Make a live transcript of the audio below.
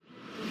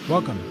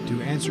Welcome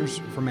to Answers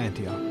from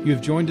Antioch. You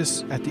have joined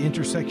us at the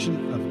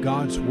intersection of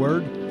God's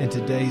Word and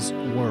today's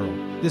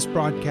world. This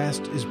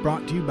broadcast is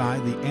brought to you by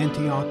the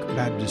Antioch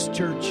Baptist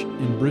Church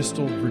in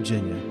Bristol,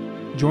 Virginia.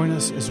 Join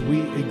us as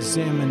we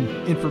examine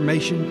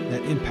information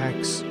that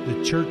impacts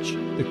the church,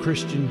 the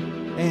Christian,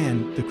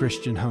 and the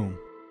Christian home.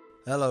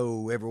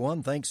 Hello,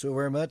 everyone. Thanks so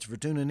very much for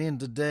tuning in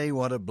today.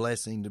 What a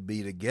blessing to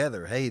be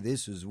together. Hey,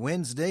 this is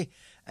Wednesday,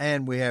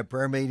 and we have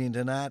prayer meeting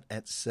tonight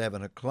at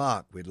 7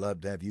 o'clock. We'd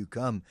love to have you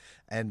come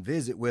and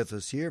visit with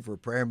us here for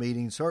prayer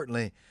meeting.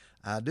 Certainly,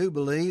 I do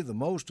believe the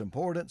most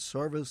important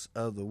service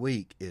of the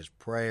week is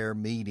prayer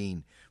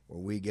meeting, where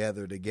we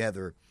gather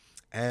together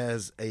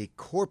as a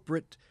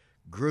corporate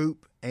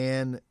group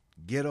and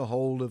get a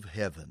hold of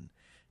heaven.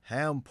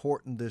 How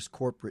important this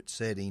corporate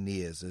setting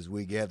is as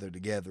we gather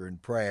together in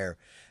prayer.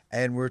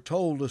 And we're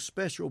told a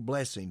special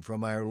blessing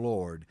from our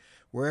Lord.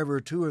 Wherever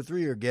two or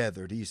three are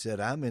gathered, he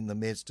said, I'm in the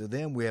midst of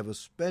them. We have a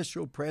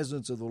special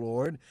presence of the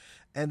Lord.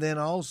 And then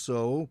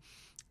also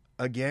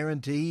a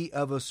guarantee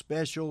of a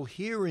special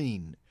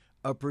hearing,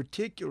 a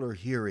particular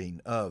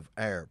hearing of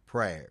our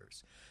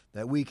prayers,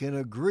 that we can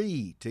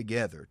agree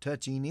together,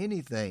 touching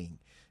anything,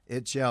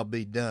 it shall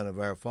be done of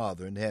our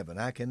Father in heaven.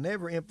 I can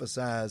never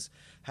emphasize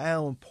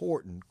how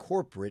important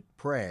corporate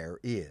prayer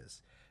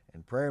is.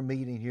 And prayer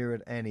meeting here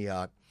at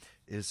Antioch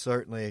is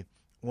certainly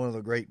one of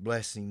the great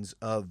blessings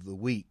of the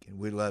week, and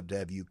we'd love to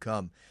have you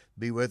come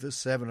be with us.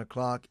 7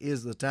 o'clock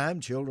is the time.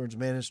 Children's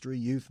ministry,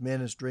 youth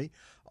ministry,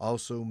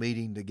 also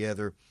meeting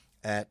together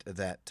at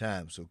that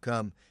time. So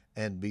come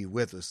and be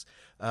with us.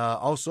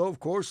 Also, of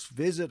course,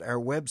 visit our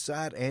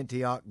website,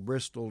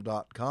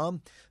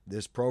 antiochbristol.com.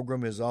 This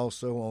program is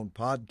also on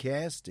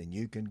podcast, and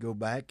you can go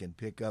back and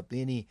pick up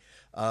any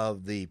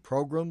of the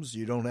programs.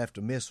 You don't have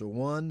to miss a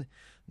one.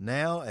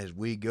 Now, as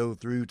we go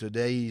through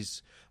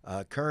today's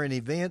current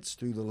events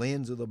through the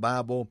lens of the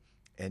Bible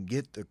and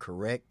get the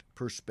correct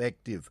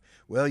perspective.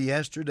 Well,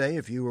 yesterday,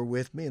 if you were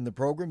with me in the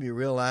program, you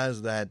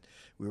realized that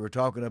we were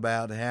talking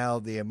about how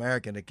the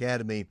American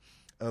Academy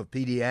of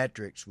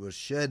Pediatrics was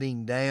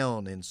shutting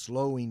down and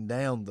slowing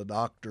down the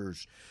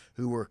doctors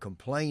who were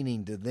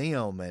complaining to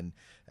them, and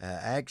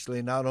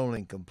actually not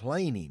only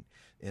complaining,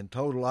 in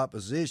total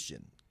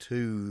opposition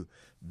to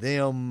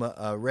them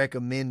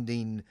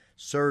recommending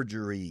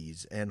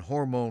surgeries and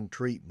hormone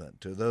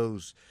treatment to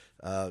those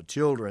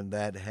children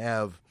that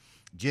have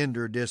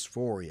gender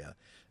dysphoria.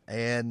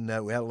 And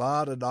we had a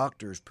lot of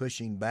doctors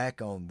pushing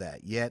back on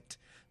that, yet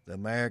the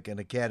American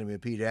Academy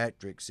of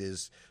Pediatrics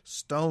is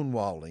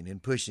stonewalling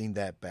and pushing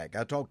that back.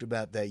 I talked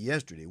about that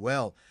yesterday.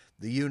 Well,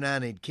 the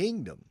United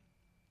Kingdom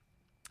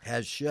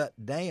has shut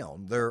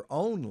down their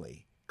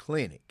only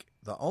clinic,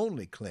 the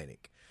only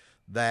clinic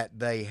that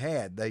they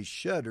had. They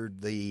shuttered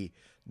the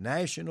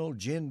National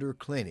Gender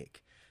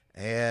Clinic,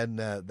 and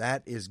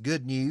that is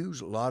good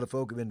news. A lot of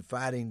folk have been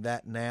fighting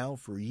that now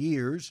for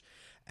years,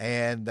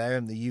 and they're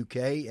in the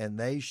UK, and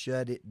they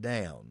shut it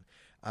down.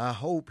 I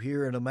hope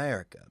here in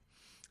America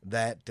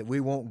that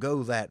we won't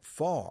go that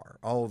far,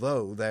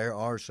 although there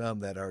are some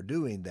that are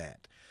doing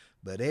that.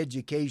 But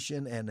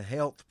education and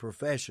health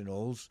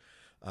professionals,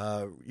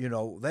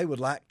 they would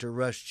like to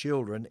rush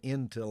children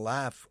into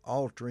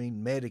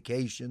life-altering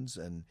medications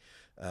and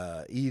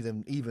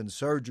even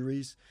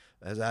surgeries.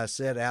 As I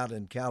said, out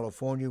in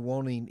California,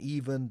 wanting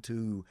even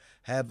to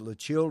have the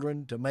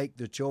children to make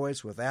the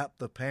choice without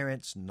the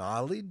parents'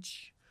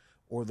 knowledge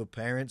or the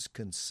parents'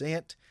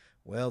 consent.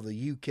 Well,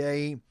 the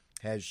UK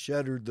has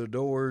shuttered the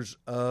doors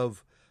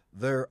of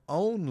their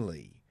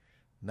only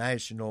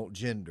national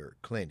gender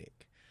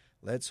clinic.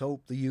 Let's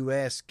hope the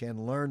U.S.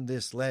 can learn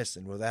this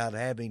lesson without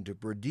having to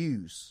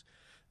produce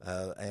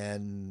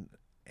and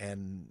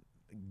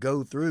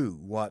go through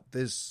what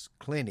this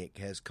clinic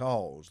has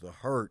caused, the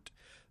hurt,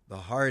 the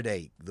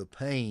heartache, the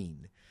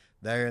pain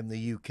there in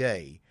the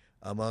UK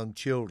among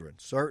children.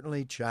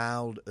 Certainly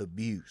child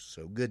abuse.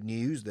 So good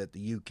news that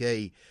the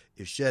UK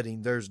is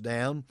shutting theirs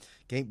down.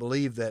 Can't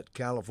believe that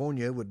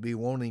California would be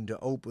wanting to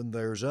open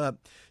theirs up.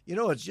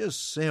 It's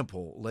just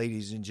simple,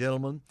 ladies and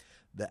gentlemen.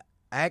 The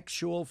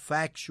actual,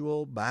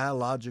 factual,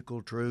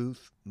 biological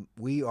truth,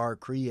 we are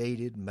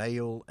created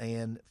male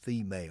and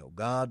female.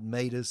 God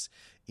made us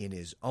in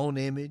His own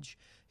image.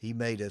 He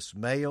made us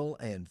male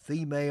and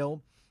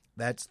female.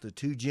 That's the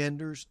two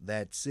genders.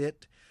 That's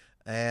it.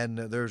 And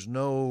there's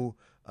no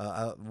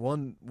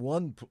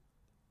one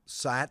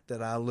site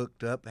that I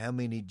looked up how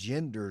many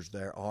genders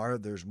there are.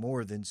 There's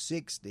more than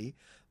 60.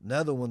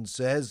 Another one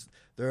says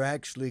there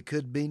actually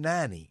could be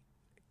 90.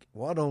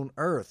 What on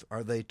earth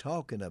are they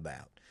talking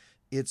about?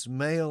 It's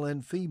male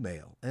and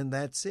female, and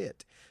that's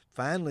it.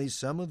 Finally,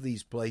 some of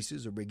these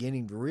places are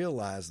beginning to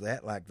realize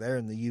that, like there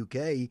in the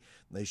UK,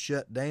 they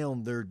shut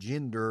down their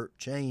gender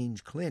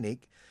change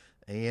clinic,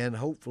 and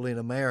hopefully in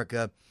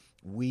America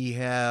we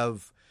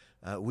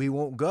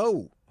won't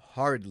go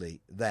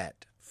hardly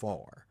that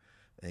far,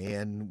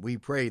 and we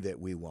pray that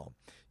we won't.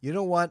 You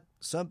know what?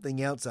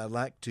 Something else I'd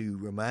like to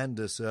remind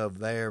us of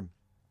there,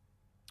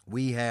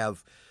 we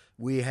have,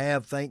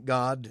 thank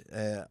God,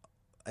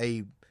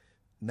 a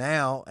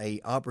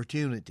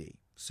opportunity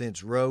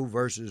since Roe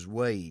versus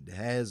Wade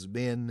has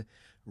been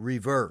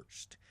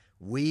reversed,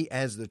 we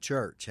as the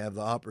church have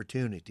the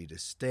opportunity to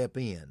step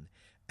in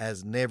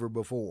as never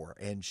before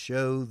and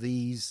show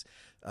these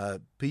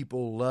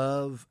people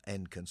love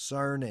and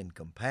concern and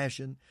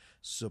compassion,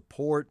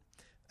 support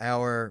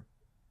our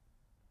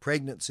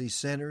pregnancy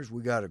centers.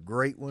 We got a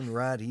great one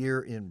right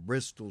here in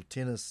Bristol,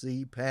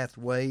 Tennessee,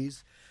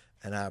 Pathways,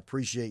 and I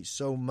appreciate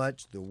so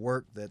much the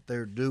work that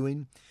they're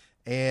doing.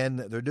 And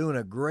they're doing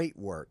a great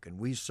work, and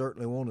we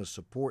certainly want to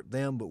support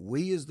them. But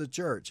we as the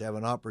church have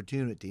an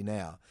opportunity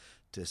now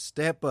to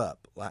step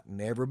up like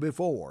never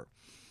before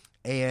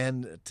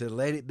and to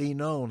let it be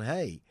known,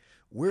 hey,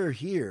 we're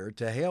here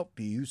to help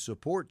you,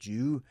 support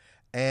you,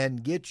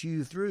 and get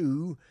you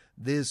through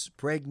this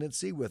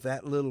pregnancy with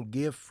that little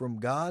gift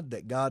from God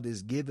that God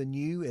has given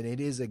you. And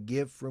it is a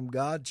gift from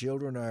God.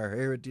 Children are a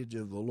heritage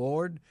of the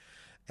Lord.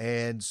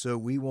 And so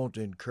we want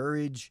to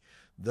encourage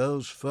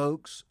those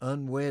folks,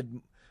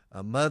 unwed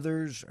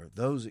mothers, or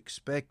those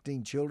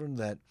expecting children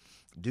that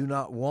do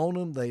not want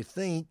them. They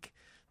think,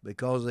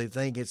 because they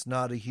think it's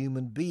not a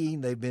human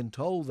being, they've been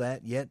told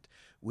that, yet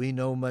we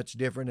know much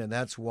different, and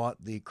that's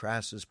what the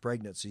crisis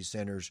pregnancy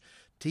centers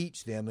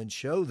teach them and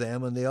show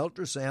them, and the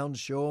ultrasounds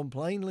show them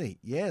plainly.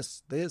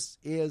 Yes, this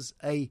is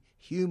a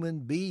human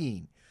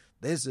being.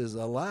 This is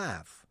a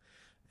life,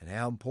 and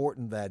how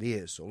important that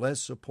is. So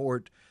let's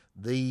support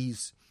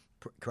these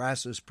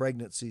crisis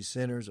pregnancy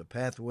centers, a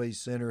Pathways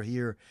Center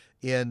here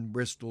in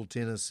Bristol,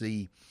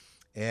 Tennessee,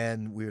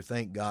 and we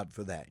thank God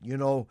for that. You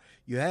know,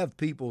 you have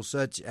people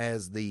such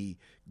as the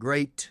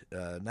great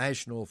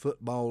National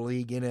Football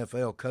League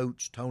NFL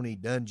coach Tony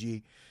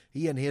Dungy.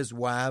 He and his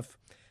wife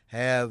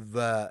have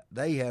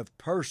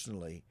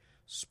personally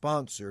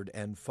sponsored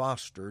and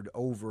fostered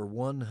over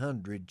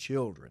 100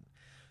 children.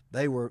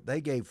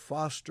 They gave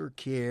foster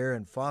care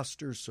and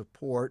foster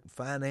support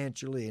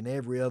financially and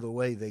every other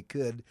way they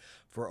could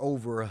for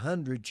over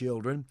 100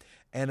 children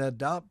and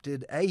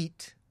adopted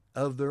 8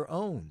 of their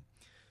own.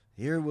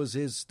 Here was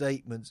his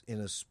statement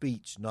in a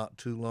speech not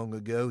too long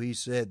ago. He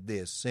said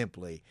this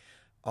simply: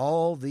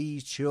 all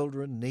these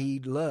children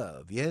need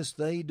love. Yes,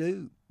 they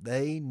do.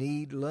 They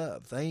need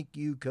love. Thank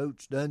you,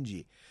 Coach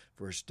Dungy,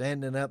 for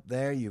standing up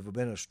there. You've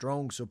been a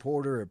strong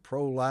supporter of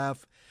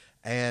pro-life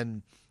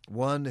and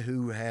one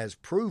who has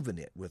proven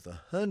it with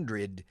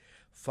 100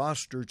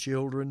 foster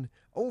children,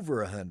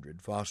 over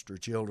 100 foster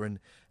children,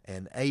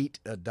 and 8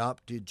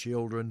 adopted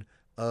children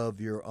of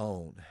your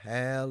own.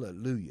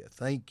 Hallelujah.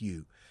 Thank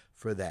you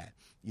for that.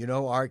 You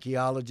know,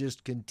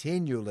 archaeologists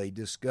continually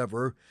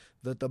discover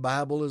that the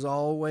Bible is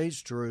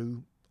always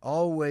true,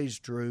 always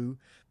true.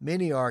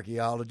 Many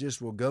archaeologists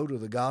will go to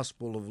the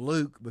Gospel of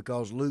Luke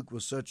because Luke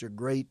was such a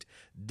great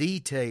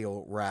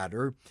detail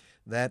writer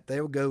that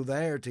they'll go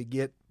there to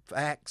get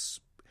facts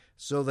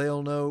so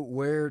they'll know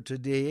where to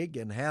dig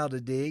and how to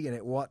dig and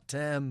at what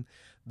time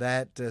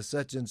that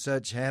such and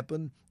such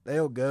happened.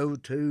 They'll go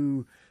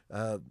to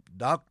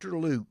Dr.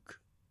 Luke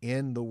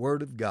in the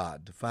Word of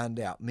God to find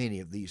out many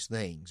of these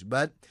things.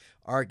 But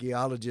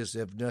archaeologists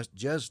have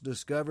just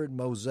discovered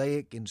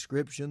Mosaic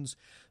inscriptions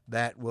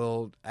that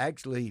will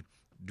actually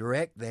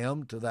direct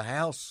them to the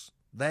house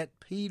that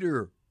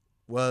Peter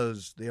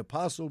was, the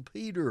Apostle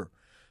Peter,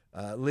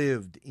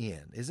 lived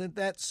in. Isn't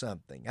that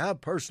something? I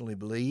personally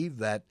believe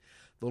that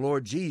the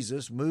Lord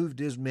Jesus moved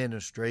his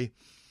ministry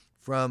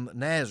from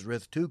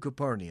Nazareth to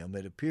Capernaum.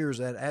 It appears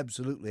that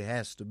absolutely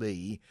has to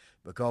be,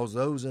 because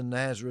those in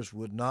Nazareth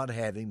would not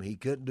have him. He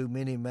couldn't do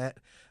many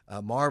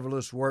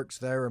marvelous works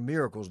there or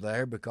miracles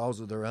there because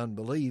of their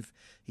unbelief.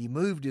 He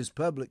moved his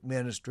public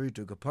ministry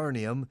to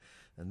Capernaum,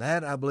 and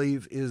that, I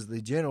believe, is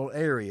the general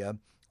area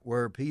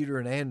where Peter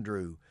and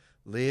Andrew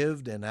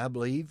lived, and I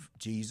believe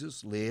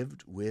Jesus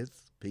lived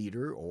with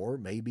Peter or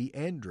maybe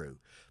Andrew.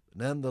 But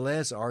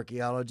nonetheless,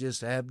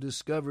 archaeologists have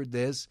discovered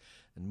this,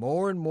 and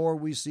more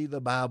we see the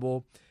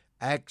Bible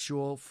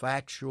actual,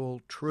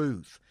 factual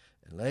truth.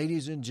 And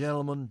ladies and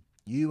gentlemen,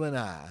 you and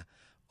I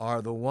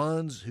are the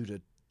ones who to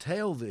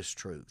tell this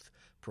truth,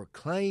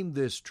 proclaim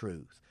this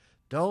truth.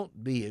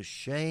 Don't be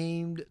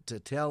ashamed to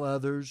tell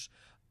others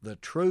the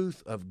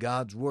truth of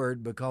God's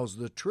Word, because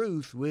the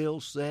truth will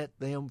set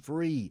them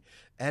free,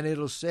 and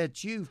it'll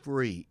set you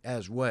free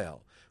as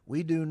well.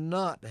 We do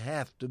not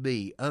have to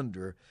be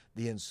under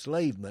the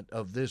enslavement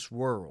of this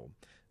world,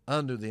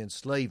 under the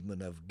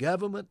enslavement of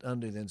government,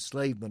 under the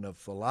enslavement of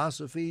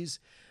philosophies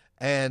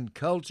and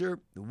culture.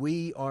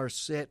 We are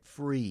set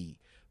free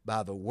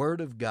by the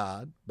Word of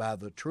God, by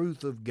the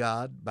truth of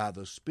God, by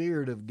the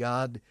Spirit of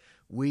God.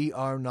 We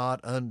are not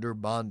under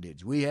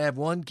bondage. We have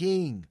one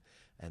King,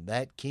 and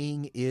that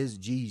King is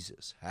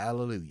Jesus.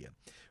 Hallelujah.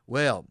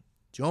 Well,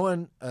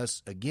 join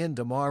us again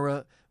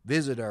tomorrow.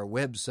 Visit our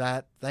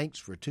website. Thanks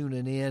for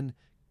tuning in.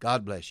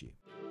 God bless you.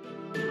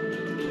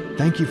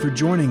 Thank you for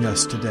joining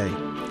us today.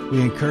 We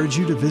encourage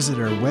you to visit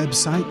our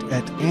website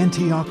at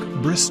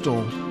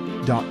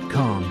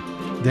AntiochBristol.com.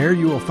 There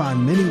you will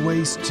find many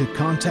ways to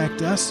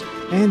contact us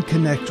and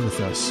connect with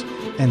us,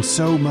 and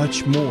so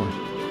much more.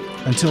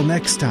 Until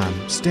next time,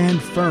 stand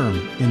firm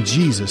in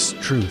Jesus'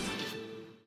 truth.